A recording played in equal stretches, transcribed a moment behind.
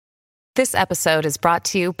This episode is brought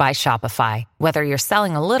to you by Shopify. Whether you're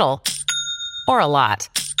selling a little or a lot,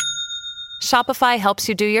 Shopify helps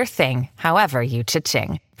you do your thing, however you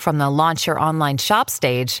cha-ching. From the launch your online shop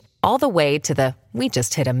stage, all the way to the we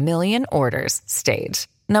just hit 1 million orders stage.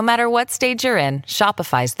 No matter what stage you're in,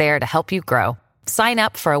 Shopify's there to help you grow. Sign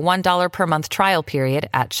up for a $1 per month trial period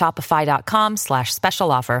at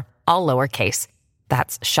shopify.com/special offer, all lowercase.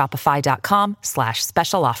 That's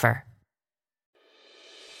shopify.com/special offer.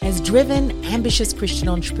 As driven, ambitious Christian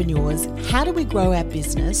entrepreneurs, how do we grow our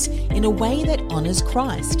business in a way that honours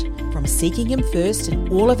Christ? From seeking Him first in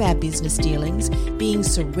all of our business dealings, being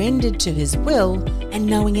surrendered to His will, and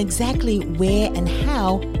knowing exactly where and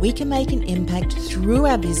how we can make an impact through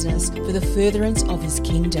our business for the furtherance of His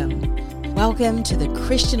kingdom. Welcome to the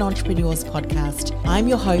Christian Entrepreneurs Podcast. I'm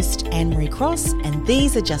your host, Anne-Marie Cross, and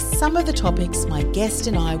these are just some of the topics my guest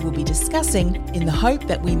and I will be discussing in the hope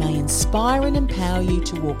that we may inspire and empower you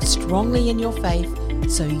to walk strongly in your faith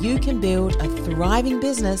so you can build a thriving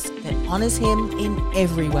business that honours Him in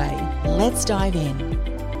every way. Let's dive in.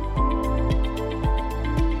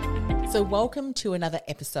 So welcome to another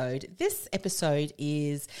episode. This episode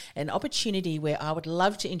is an opportunity where I would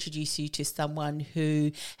love to introduce you to someone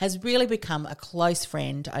who has really become a close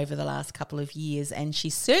friend over the last couple of years, and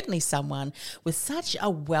she's certainly someone with such a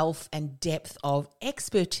wealth and depth of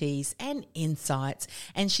expertise and insights,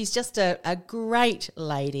 and she's just a great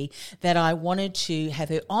lady that I wanted to have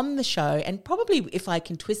her on the show, and probably, if I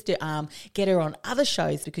can twist her arm, get her on other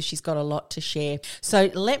shows because she's got a lot to share.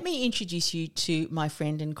 So let me introduce you to my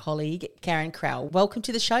friend and colleague, Karen Crowell. Welcome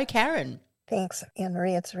to the show, Karen. Thanks,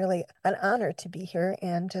 Anne-Marie. It's really an honor to be here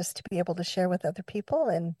and just to be able to share with other people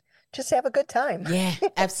and just have a good time. Yeah,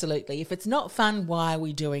 absolutely. If it's not fun, why are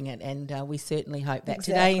we doing it? And we certainly hope that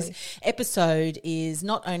today's episode is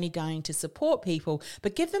not only going to support people,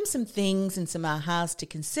 but give them some things and some ahas to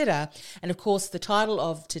consider. And of course, the title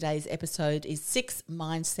of today's episode is 6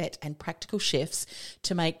 Mindset and Practical Shifts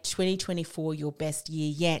to Make 2024 Your Best Year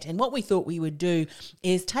Yet. And what we thought we would do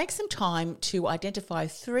is take some time to identify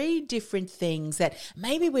 3 different things that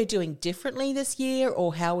maybe we're doing differently this year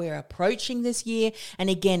or how we're approaching this year. And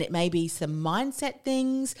again, it may be some mindset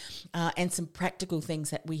things and some practical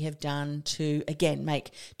things that we have done to, again,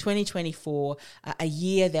 make 2024 a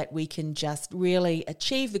year that we can just really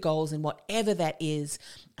achieve the goals and whatever that is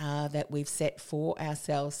that we've set for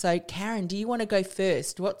ourselves. So, Karen, do you want to go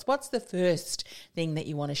first? What's the first thing that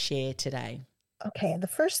you want to share today? Okay, the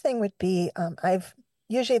first thing would be I've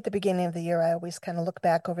usually at the beginning of the year, I always kind of look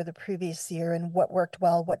back over the previous year and what worked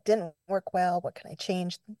well, what didn't work well, what can I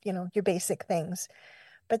change, your basic things.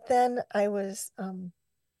 But then I was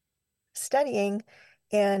studying,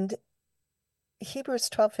 and Hebrews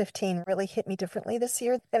 12:15 really hit me differently this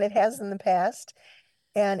year than it has in the past.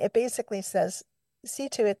 And it basically says, see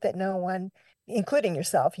to it that no one, including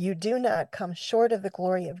yourself, you do not come short of the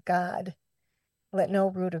glory of God. Let no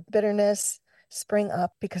root of bitterness spring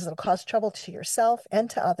up, because it'll cause trouble to yourself and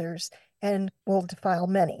to others and will defile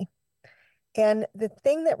many. And the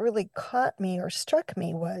thing that really caught me or struck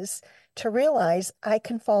me was to realize I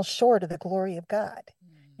can fall short of the glory of God.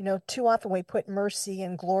 Too often we put mercy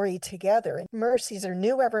and glory together, and mercies are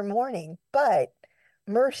new every morning, but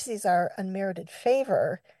mercies are unmerited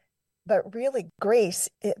favor. But really, grace,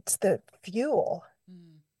 it's the fuel.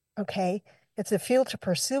 Okay? It's the fuel to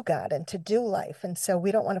pursue God and to do life. And so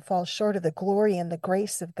we don't want to fall short of the glory and the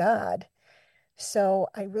grace of God. So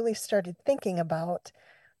I really started thinking about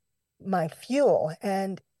my fuel,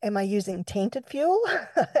 and am I using tainted fuel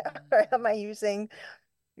or am I using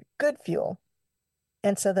good fuel?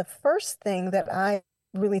 And so the first thing that I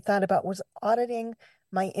really thought about was auditing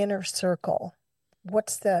my inner circle.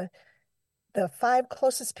 What's the 5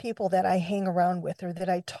 closest people that I hang around with or that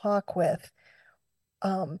I talk with?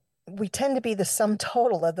 We tend to be the sum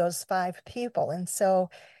total of those 5 people. And so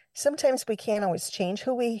sometimes we can't always change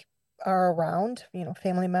who we are around,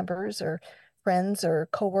 family members or friends or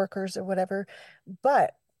coworkers or whatever.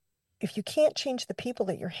 But if you can't change the people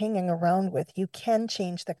that you're hanging around with, you can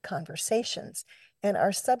change the conversations. And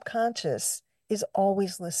our subconscious is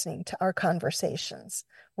always listening to our conversations,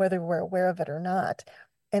 whether we're aware of it or not.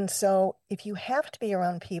 And so if you have to be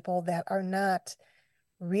around people that are not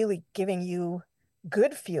really giving you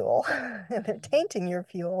good fuel and they're tainting your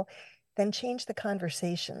fuel, then change the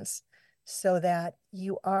conversations so that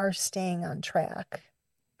you are staying on track.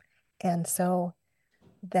 And so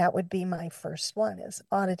that would be my first one, is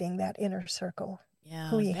auditing that inner circle.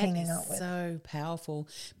 Who are you that hanging is out with? so powerful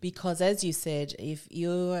because, as you said, if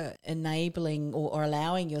you're enabling or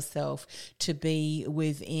allowing yourself to be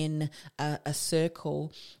within a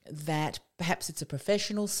circle that perhaps it's a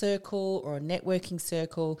professional circle or a networking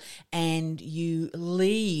circle, and you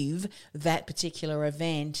leave that particular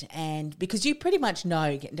event, and because you pretty much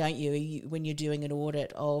know, don't you, when you're doing an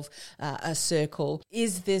audit of a circle,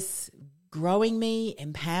 is this growing me,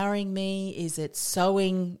 empowering me? Is it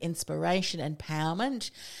sowing inspiration, empowerment,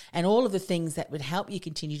 and all of the things that would help you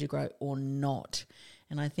continue to grow or not?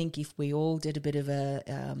 And I think if we all did a bit of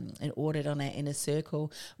an audit on our inner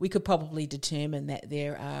circle, we could probably determine that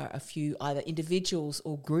there are a few either individuals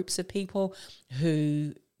or groups of people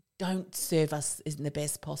who don't serve us in the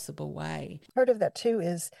best possible way. Part of that too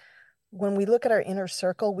is when we look at our inner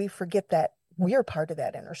circle, we forget that we're part of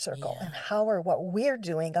that inner circle, and how are what we're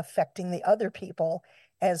doing affecting the other people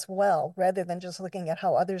as well, rather than just looking at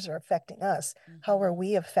how others are affecting us. How are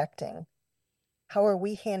we affecting? How are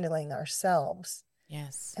we handling ourselves?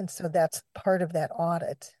 Yes. And so that's part of that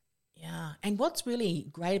audit. Yeah. And what's really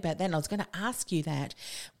great about that, and I was going to ask you that,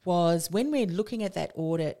 was when we're looking at that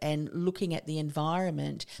audit and looking at the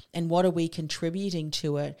environment and what are we contributing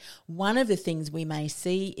to it, one of the things we may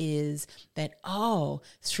see is that,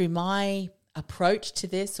 through my approach to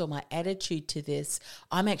this or my attitude to this,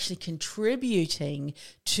 I'm actually contributing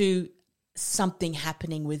to something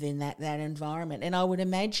happening within that environment. And I would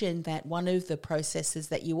imagine that one of the processes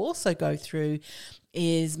that you also go through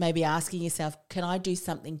is maybe asking yourself, can I do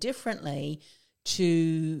something differently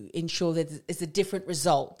to ensure that it's a different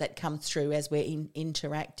result that comes through as we're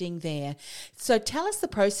interacting there? So tell us the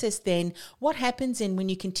process then. What happens when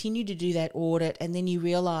you continue to do that audit and then you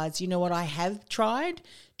realise, you know what, I have tried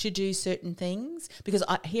to do certain things? Because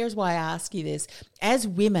here's why I ask you this. As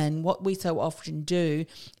women, what we so often do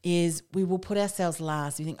is we will put ourselves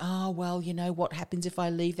last. We think, what happens if I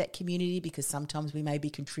leave that community? Because sometimes we may be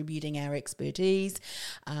contributing our expertise.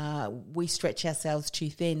 We stretch ourselves too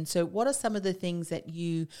thin. So what are some of the things that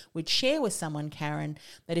you would share with someone, Karen,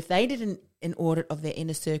 that if they did an audit of their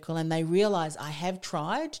inner circle and they realise I have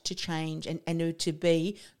tried to change and to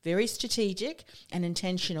be very strategic and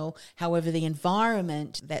intentional, however the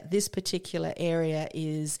environment that this particular area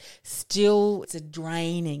is still, it's a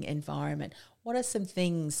draining environment. What are some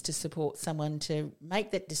things to support someone to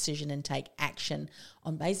make that decision and take action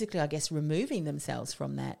on basically, I guess, removing themselves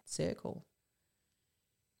from that circle?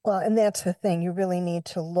 Well, and that's the thing. You really need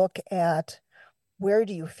to look at where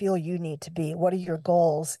do you feel you need to be? What are your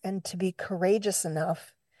goals? And to be courageous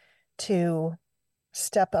enough to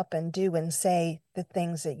step up and do and say the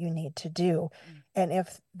things that you need to do. And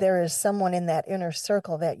if there is someone in that inner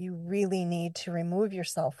circle that you really need to remove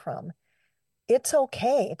yourself from, it's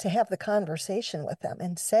okay to have the conversation with them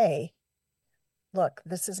and say, look,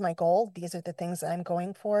 this is my goal. These are the things I'm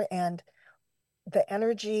going for. And the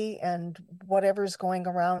energy and whatever's going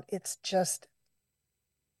around, it's just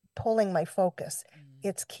pulling my focus.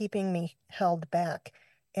 It's keeping me held back.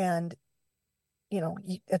 And,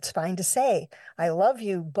 it's fine to say, I love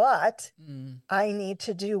you, but I need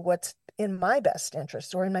to do what's in my best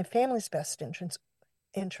interest or in my family's best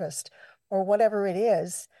interest or whatever it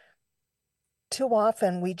is. Too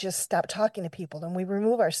often we just stop talking to people and we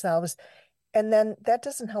remove ourselves, and then that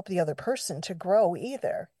doesn't help the other person to grow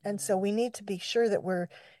either. And so we need to be sure that we're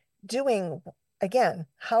doing, again,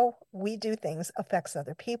 how we do things affects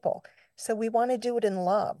other people. So we want to do it in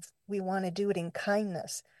love. We want to do it in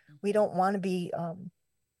kindness. We don't want to be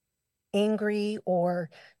angry or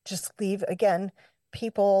just leave, again,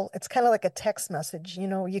 people. It's kind of like a text message.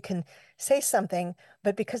 You can say something,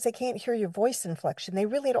 but because they can't hear your voice inflection, they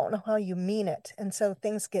really don't know how you mean it. And so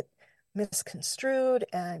things get misconstrued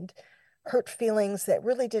and hurt feelings that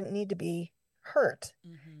really didn't need to be hurt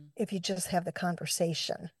if you just have the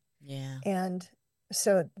conversation. Yeah. And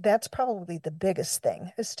so that's probably the biggest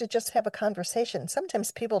thing, is to just have a conversation.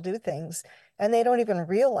 Sometimes people do things and they don't even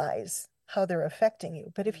realize how they're affecting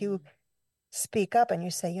you. But if you speak up and you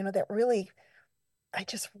say, I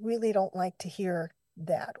just really don't like to hear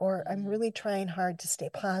that, or I'm really trying hard to stay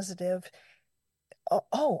positive.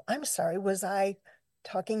 Oh, I'm sorry. Was I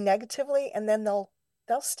talking negatively? And then they'll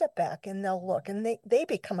step back and they'll look, and they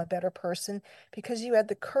become a better person because you had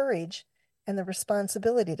the courage and the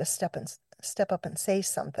responsibility to step up and say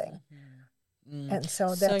something. And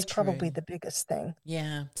so that's probably the biggest thing.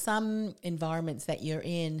 Yeah. Some environments that you're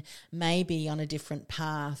in may be on a different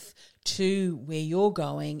path to where you're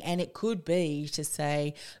going. And it could be to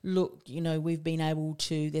say, look, we've been able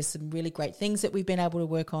to, there's some really great things that we've been able to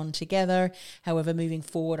work on together. However, moving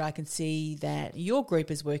forward, I can see that your group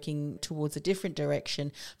is working towards a different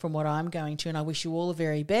direction from what I'm going to. And I wish you all the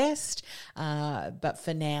very best. But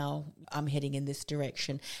for now, I'm heading in this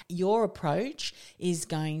direction. Your approach is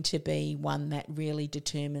going to be one that really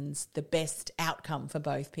determines the best outcome for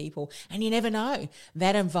both people. And you never know,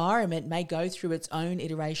 that environment may go through its own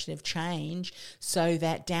iteration of change, so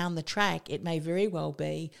that down the track it may very well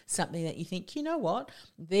be something that you think, you know what,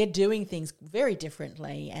 they're doing things very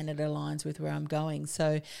differently and it aligns with where I'm going.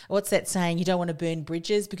 So what's that saying? You don't want to burn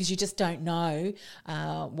bridges, because you just don't know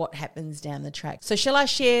what happens down the track. So shall I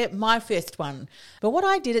share my first one? But what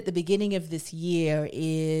I did at the beginning of this year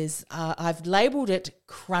is I've labelled it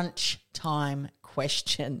crunch time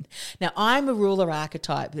question. Now, I'm a ruler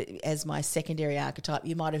archetype as my secondary archetype.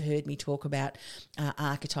 You might have heard me talk about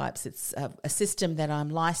archetypes. It's a system that I'm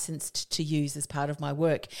licensed to use as part of my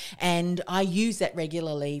work, and I use that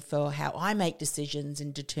regularly for how I make decisions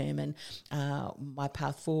and determine my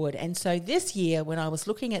path forward. And so this year, when I was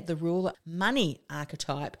looking at the ruler money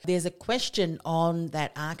archetype, there's a question on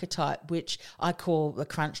that archetype which I call the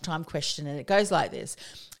crunch time question, and it goes like this.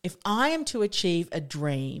 If I am to achieve a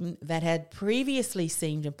dream that had previously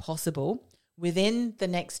seemed impossible within the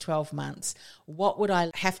next 12 months, what would I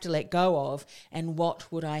have to let go of and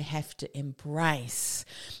what would I have to embrace?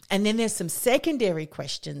 And then there's some secondary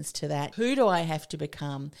questions to that. Who do I have to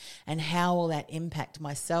become, and how will that impact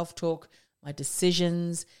my self-talk, my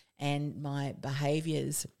decisions, and my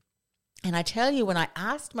behaviours? And I tell you, when I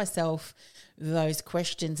asked myself those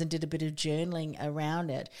questions and did a bit of journaling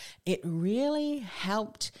around it, it really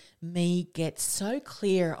helped me get so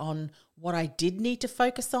clear on what I did need to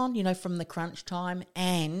focus on, from the crunch time,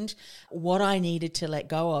 and what I needed to let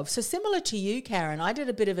go of. So similar to you, Karen, I did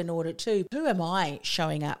a bit of an audit too. Who am I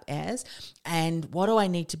showing up as, and what do I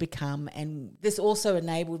need to become? And this also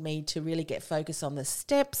enabled me to really get focused on the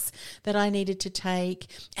steps that I needed to take,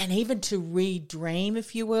 and even to re-dream,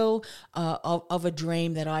 if you will, of a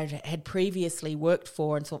dream that I had previously worked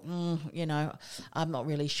for and thought, I'm not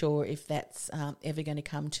really sure if that's ever going to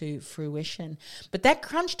come to fruition. But that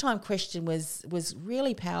crunch time question was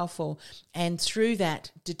really powerful, and through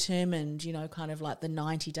that determined, kind of like the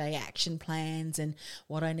 90-day action plans and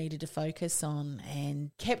what I needed to focus on,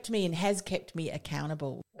 and has kept me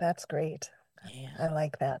accountable. That's great. Yeah. I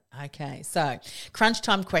like that. Okay, so crunch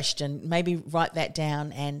time question, maybe write that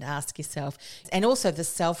down and ask yourself. And also the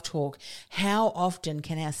self-talk. How often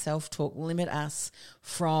can our self-talk limit us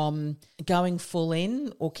from going full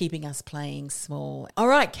in or keeping us playing small? All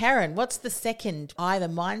right, Karen, what's the second either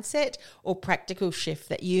mindset or practical shift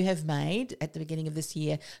that you have made at the beginning of this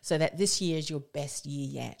year so that this year is your best year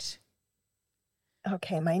yet?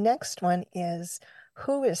 Okay, my next one is,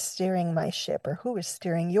 who is steering my ship, or who is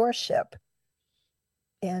steering your ship?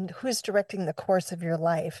 And who's directing the course of your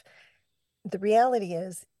life? The reality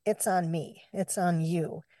is, it's on me. It's on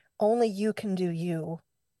you. Only you can do you.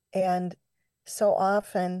 And so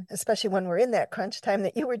often, especially when we're in that crunch time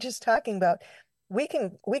that you were just talking about, we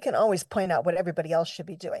can always point out what everybody else should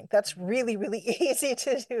be doing. That's really, really easy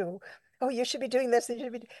to do. Oh, you should be doing this.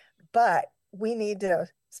 But we need to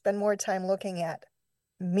spend more time looking at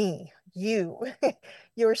me, you,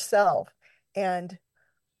 yourself. And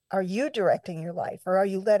are you directing your life, or are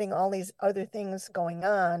you letting all these other things going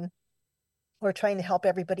on, or trying to help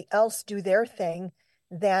everybody else do their thing,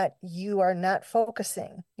 that you are not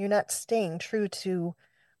focusing? You're not staying true to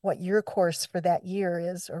what your course for that year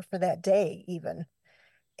is, or for that day even.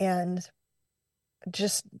 And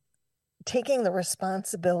just taking the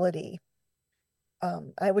responsibility.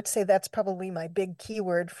 I would say that's probably my big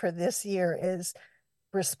keyword for this year, is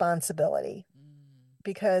responsibility.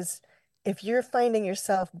 Because if you're finding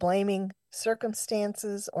yourself blaming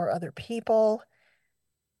circumstances or other people,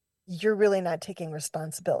 you're really not taking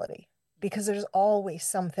responsibility, because there's always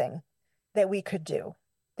something that we could do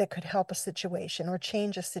that could help a situation or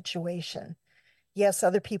change a situation. Yes,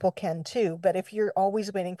 other people can too, but if you're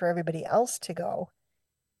always waiting for everybody else to go,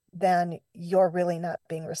 then you're really not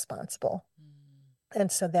being responsible.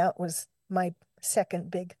 And so that was my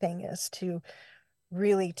second big thing, is to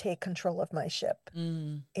really take control of my ship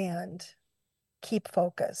and keep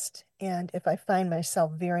focused. And if I find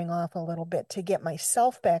myself veering off a little bit, to get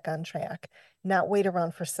myself back on track, not wait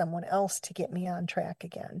around for someone else to get me on track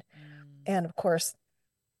again. And of course,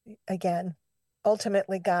 again,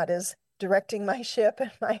 ultimately God is directing my ship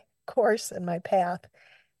and my course and my path.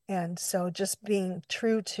 And so just being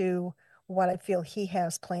true to what I feel he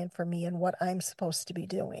has planned for me and what I'm supposed to be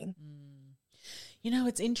doing.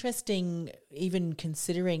 It's interesting even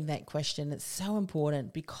considering that question. It's so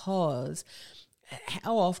important because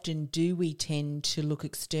how often do we tend to look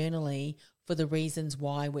externally for the reasons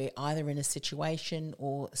why we're either in a situation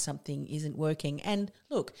or something isn't working? And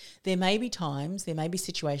look, there may be times, there may be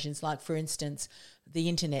situations like, for instance, the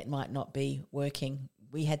internet might not be working.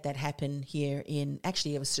 We had that happen here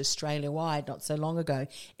actually it was Australia-wide not so long ago.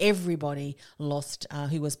 Everybody lost,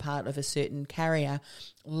 who was part of a certain carrier,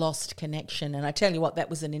 lost connection. And I tell you what, that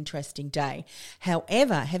was an interesting day.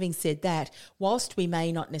 However, having said that, whilst we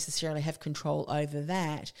may not necessarily have control over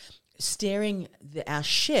that, steering our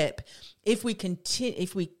ship, if we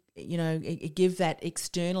give that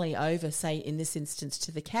externally over, say in this instance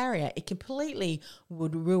to the carrier, it completely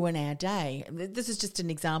would ruin our day. This is just an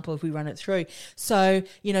example if we run it through. So,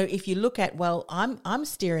 if you look at, well, I'm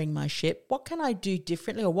steering my ship, what can I do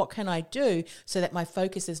differently, or what can I do so that my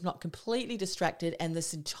focus is not completely distracted and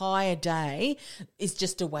this entire day is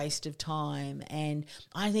just a waste of time? And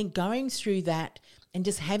I think going through that and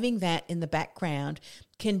just having that in the background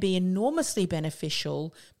can be enormously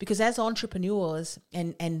beneficial, because as entrepreneurs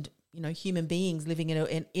and human beings living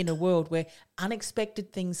in a world where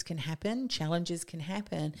unexpected things can happen, challenges can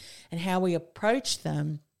happen, and how we approach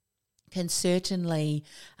them can certainly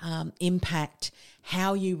impact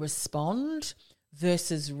how you respond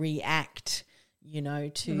versus react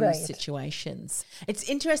to situations. It's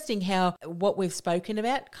interesting how what we've spoken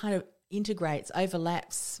about kind of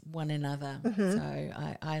overlaps one another. Mm-hmm.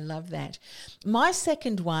 So I love that. My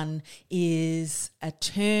second one is a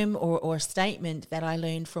term or a statement that I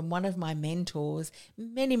learned from one of my mentors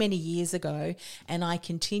many, many years ago, and I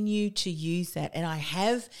continue to use that, and I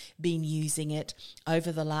have been using it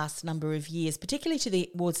over the last number of years, particularly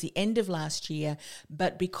towards the end of last year,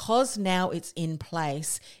 but because now it's in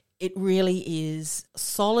place, it really is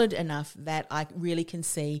solid enough that I really can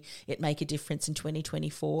see it make a difference in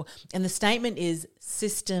 2024. And the statement is,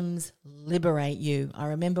 systems liberate you. I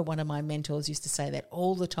remember one of my mentors used to say that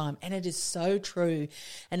all the time, and it is so true.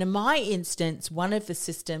 And in my instance, one of the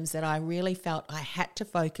systems that I really felt I had to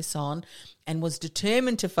focus on and was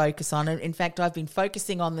determined to focus on, and in fact, I've been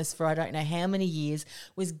focusing on this for I don't know how many years,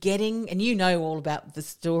 was getting, and you know all about the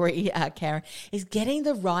story, Karen, is getting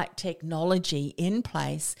the right technology in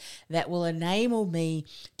place that will enable me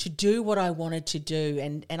to do what I wanted to do.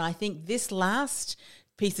 And I think this last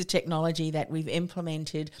piece of technology that we've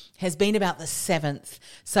implemented has been about the seventh.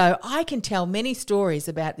 So I can tell many stories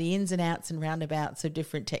about the ins and outs and roundabouts of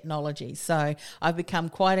different technologies. So I've become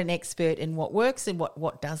quite an expert in what works and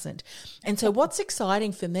what doesn't. And so what's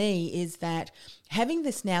exciting for me is that having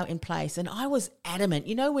this now in place, and I was adamant,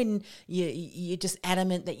 when you're just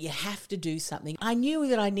adamant that you have to do something, I knew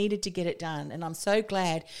that I needed to get it done. And I'm so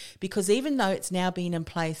glad, because even though it's now been in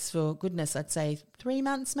place for, goodness, I'd say 3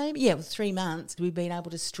 months maybe. Yeah, it was 3 months. We've been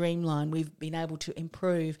able to streamline. We've been able to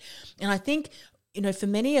improve. And I think, for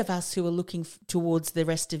many of us who are looking towards the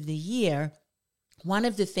rest of the year, one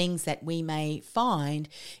of the things that we may find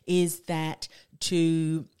is that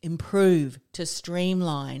to improve, to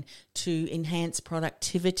streamline, to enhance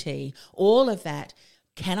productivity, all of that,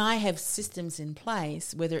 can I have systems in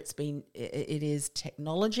place, whether it is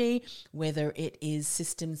technology, whether it is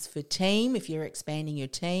systems for team, if you're expanding your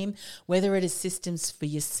team, whether it is systems for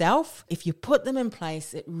yourself. If you put them in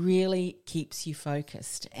place, it really keeps you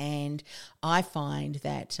focused. And I find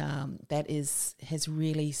that has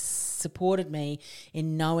really supported me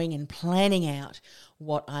in knowing and planning out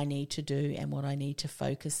what I need to do and what I need to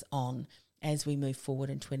focus on as we move forward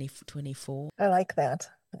in 2024. I like that.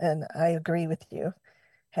 And I agree with you.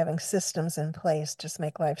 Having systems in place just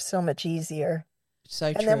make life so much easier.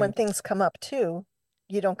 So true. And then when things come up too,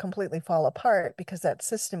 you don't completely fall apart because that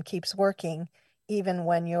system keeps working even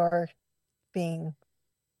when you're being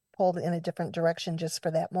pulled in a different direction just for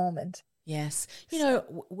that moment. Yes.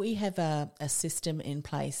 We have a system in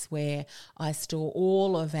place where I store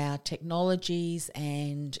all of our technologies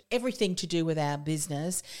and everything to do with our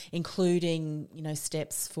business, including,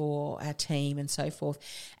 steps for our team and so forth.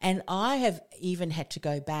 And I have even had to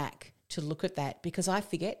go back to look at that because I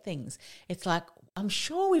forget things. It's like, I'm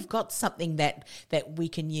sure we've got something that we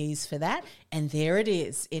can use for that. And there it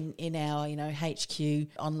is in our, HQ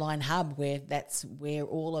online hub that's where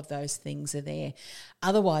all of those things are there.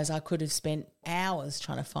 Otherwise, I could have spent hours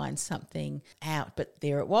trying to find something out. But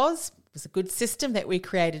there it was. It was a good system that we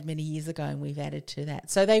created many years ago, and we've added to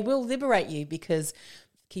that. So they will liberate you because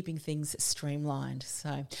keeping things streamlined.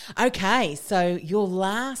 So, okay. So your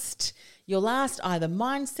last either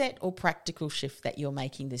mindset or practical shift that you're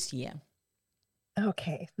making this year.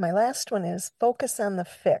 Okay, my last one is focus on the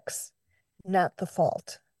fix, not the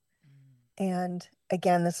fault. And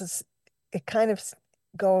again, this is it kind of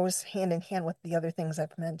goes hand in hand with the other things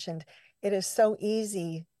I've mentioned. It is so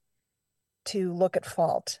easy to look at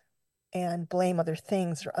fault and blame other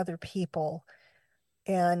things or other people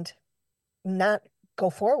and not go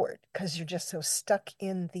forward because you're just so stuck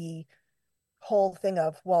in the whole thing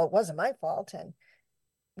of, well, it wasn't my fault. And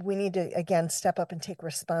we need to, again, step up and take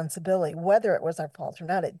responsibility. Whether it was our fault or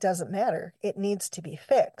not, it doesn't matter. It needs to be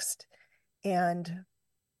fixed. And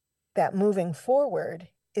that moving forward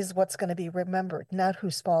is what's going to be remembered, not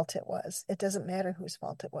whose fault it was. It doesn't matter whose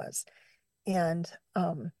fault it was. And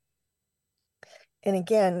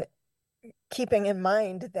again, keeping in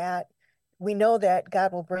mind that we know that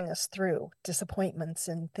God will bring us through disappointments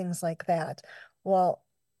and things like that. Well,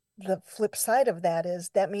 the flip side of that is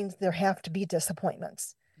that means there have to be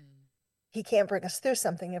disappointments. He can't bring us through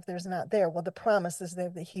something if there's not there. Well, the promise is there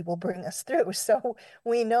that he will bring us through. So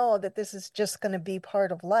we know that this is just going to be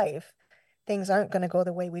part of life. Things aren't going to go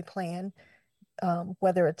the way we plan.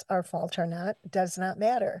 Whether it's our fault or not, does not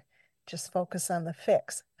matter. Just focus on the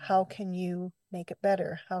fix. How can you make it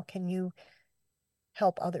better? How can you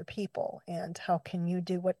help other people? And how can you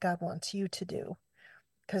do what God wants you to do?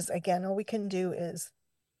 Because again, all we can do is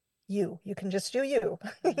you. You can just do you.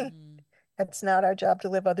 It's not our job to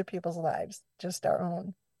live other people's lives, just our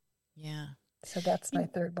own. Yeah. So that's my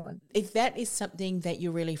third one. If that is something that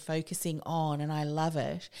you're really focusing on, and I love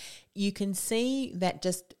it, you can see that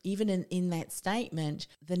just even in that statement,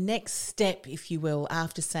 the next step, if you will,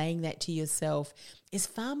 after saying that to yourself is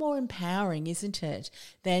far more empowering, isn't it,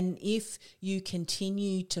 than if you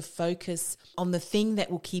continue to focus on the thing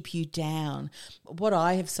that will keep you down. What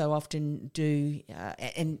I have so often do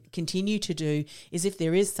and continue to do is if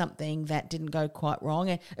there is something that didn't go quite wrong,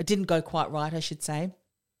 it didn't go quite right, I should say,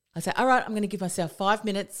 I say, all right, I'm going to give myself 5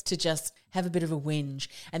 minutes to just have a bit of a whinge.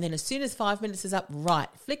 And then as soon as 5 minutes is up, right,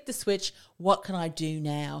 flick the switch. What can I do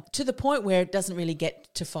now? To the point where it doesn't really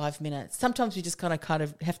get to 5 minutes. Sometimes we just kind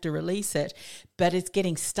of have to release it, but it's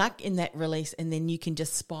getting stuck in that release, and then you can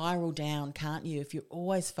just spiral down, can't you, if you're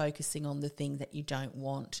always focusing on the thing that you don't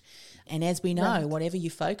want. And as we know, right, whatever you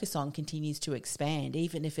focus on continues to expand,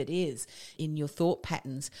 even if it is in your thought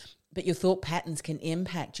patterns. But your thought patterns can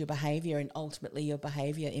impact your behaviour, and ultimately your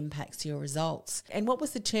behaviour impacts your results. And what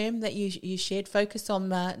was the term that you shared? Focus on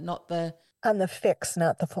not the... On the fix,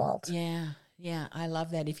 not the fault. Yeah, I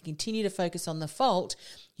love that. If you continue to focus on the fault,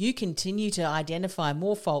 you continue to identify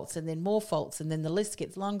more faults, and then the list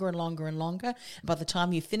gets longer and longer and longer. By the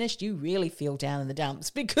time you've finished, you really feel down in the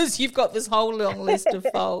dumps because you've got this whole long list of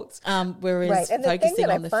faults. Whereas right. And focusing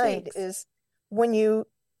on the the thing that I fix find is when you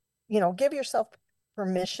give yourself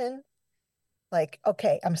permission, like,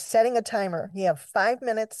 okay, I'm setting a timer. You have 5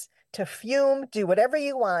 minutes to fume, do whatever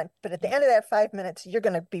you want. But at the end of that 5 minutes, you're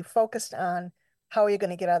going to be focused on how you're going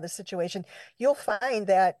to get out of the situation. You'll find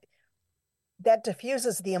that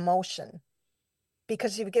diffuses the emotion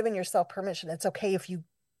because you've given yourself permission. It's okay if you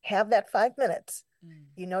have that 5 minutes.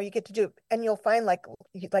 You get to do it. And you'll find, like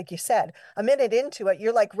you said, a minute into it,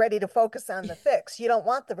 you're like ready to focus on the fix. You don't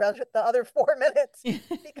want the other 4 minutes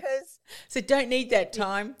because... So don't need that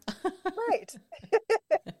time. Right.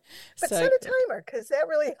 But set a timer because that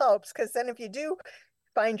really helps. Because then if you do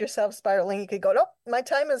find yourself spiraling, you could go, oh, my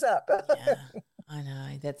time is up. Yeah. I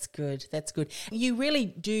know, that's good. That's good. You really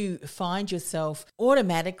do find yourself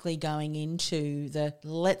automatically going into the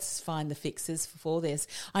let's find the fixes for this.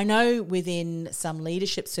 I know within some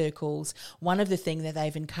leadership circles, one of the things that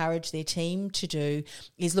they've encouraged their team to do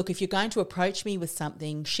is, look, if you're going to approach me with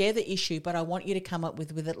something, share the issue, but I want you to come up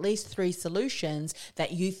with at least 3 solutions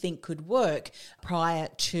that you think could work prior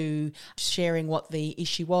to sharing what the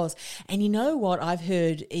issue was. And you know what? I've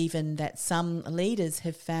heard even that some leaders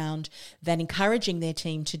have found that encouraging their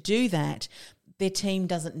team to do that, their team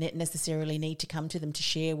doesn't necessarily need to come to them to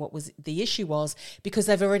share what was the issue was because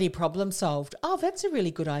they've already problem solved. Oh, that's a really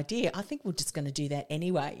good idea. I think we're just going to do that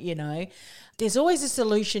anyway, There's always a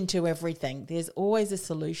solution to everything. There's always a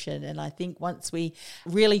solution. And I think once we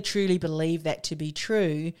really truly believe that to be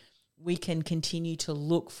true, we can continue to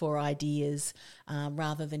look for ideas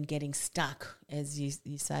rather than getting stuck, as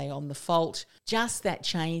you say, on the fault. Just that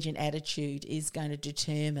change in attitude is going to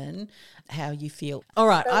determine how you feel. All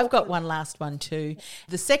right, I've got one last one too.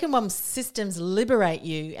 The second one, systems liberate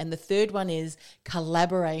you, and the third one is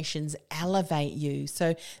collaborations elevate you.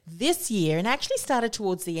 So this year, and actually started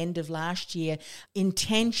towards the end of last year,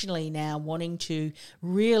 intentionally now wanting to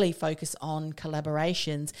really focus on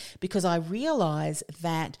collaborations because I realise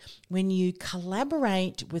that when you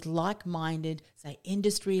collaborate with like-minded, say,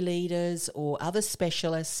 industry leaders or other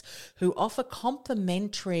specialists who offer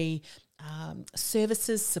complementary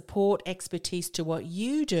services, support, expertise to what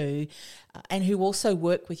you do, and who also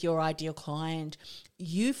work with your ideal client,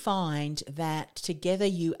 you find that together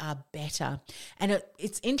you are better. And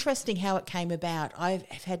it's interesting how it came about. I've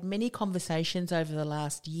had many conversations over the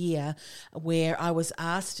last year where I was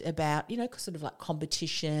asked about, sort of like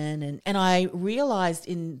competition. And I realised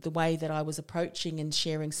in the way that I was approaching and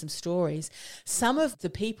sharing some stories, some of the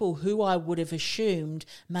people who I would have assumed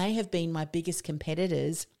may have been my biggest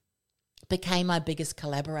competitors became my biggest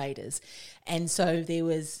collaborators. And so there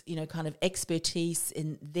was, kind of expertise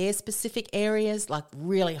in their specific areas, like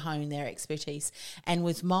really hone their expertise. And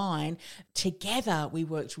with mine, together we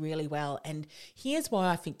worked really well. And here's why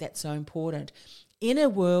I think that's so important. In a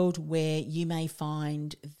world where you may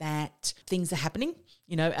find that things are happening,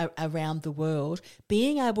 around the world,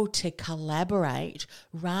 being able to collaborate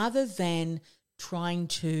rather than trying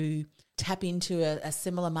to tap into a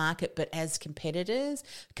similar market, but as competitors,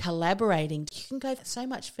 collaborating, you can go so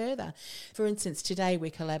much further. For instance, today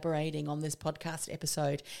we're collaborating on this podcast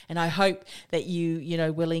episode, and I hope that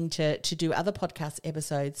you're willing to do other podcast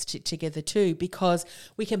episodes together too, because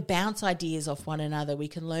we can bounce ideas off one another, we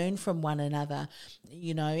can learn from one another,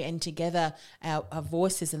 and together our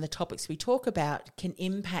voices and the topics we talk about can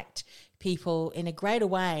impact people in a greater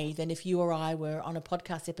way than if you or I were on a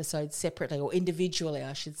podcast episode separately or individually,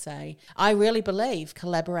 I should say. I really believe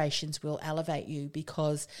collaborations will elevate you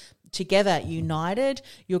because together, united,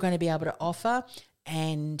 you're going to be able to offer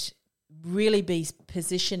and really be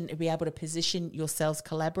able to position yourselves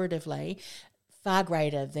collaboratively far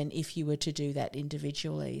greater than if you were to do that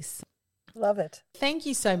individually. Love it. Thank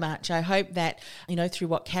you so much. I hope that, through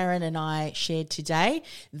what Karen and I shared today,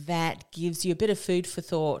 that gives you a bit of food for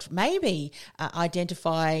thought. Maybe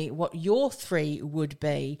identify what your 3 would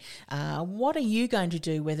be. What are you going to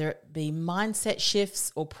do, whether it be mindset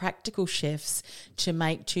shifts or practical shifts, to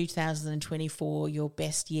make 2024 your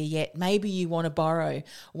best year yet? Maybe you want to borrow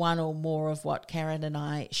one or more of what Karen and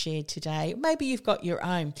I shared today. Maybe you've got your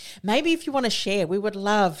own. Maybe if you want to share, we would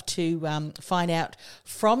love to find out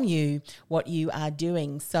from you what you are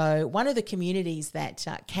doing. So one of the communities that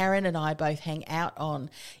Karen and I both hang out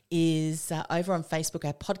on is over on Facebook,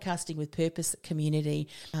 our Podcasting with Purpose community.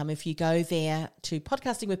 If you go there to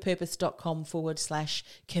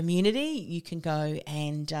podcastingwithpurpose.com/community, you can go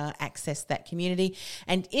and access that community.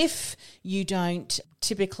 And if you don't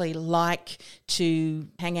typically like to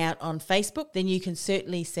hang out on Facebook, then you can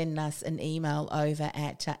certainly send us an email over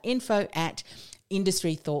at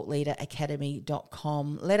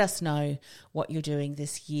info@industrythoughtleaderacademy.com. Let us know what you're doing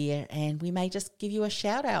this year, and we may just give you a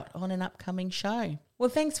shout out on an upcoming show. Well,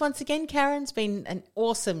 thanks once again, Karen. It's been an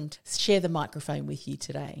awesome to share the microphone with you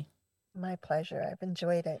today. My pleasure. I've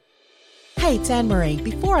enjoyed it. Hey, it's Anne-Marie.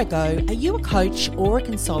 Before I go, are you a coach or a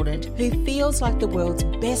consultant who feels like the world's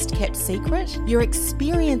best kept secret? Your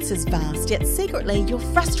experience is vast, yet secretly you're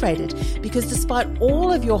frustrated because despite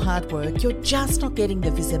all of your hard work, you're just not getting the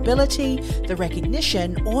visibility, the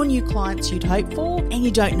recognition, or new clients you'd hope for, and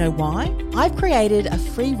you don't know why? I've created a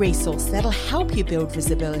free resource that'll help you build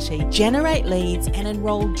visibility, generate leads, and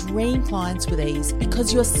enroll dream clients with ease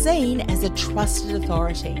because you're seen as a trusted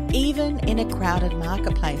authority, even in a crowded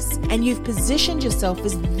marketplace. And you've positioned yourself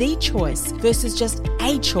as the choice versus just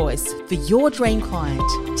a choice for your dream client.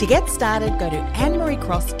 To get started, go to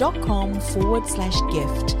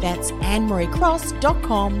annemariecross.com/gift. That's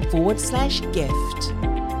annemariecross.com/gift.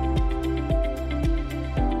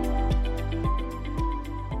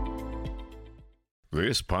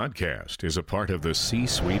 This podcast is a part of the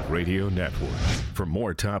C-Suite Radio Network. For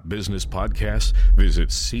more top business podcasts,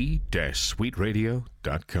 visit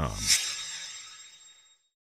c-suiteradio.com.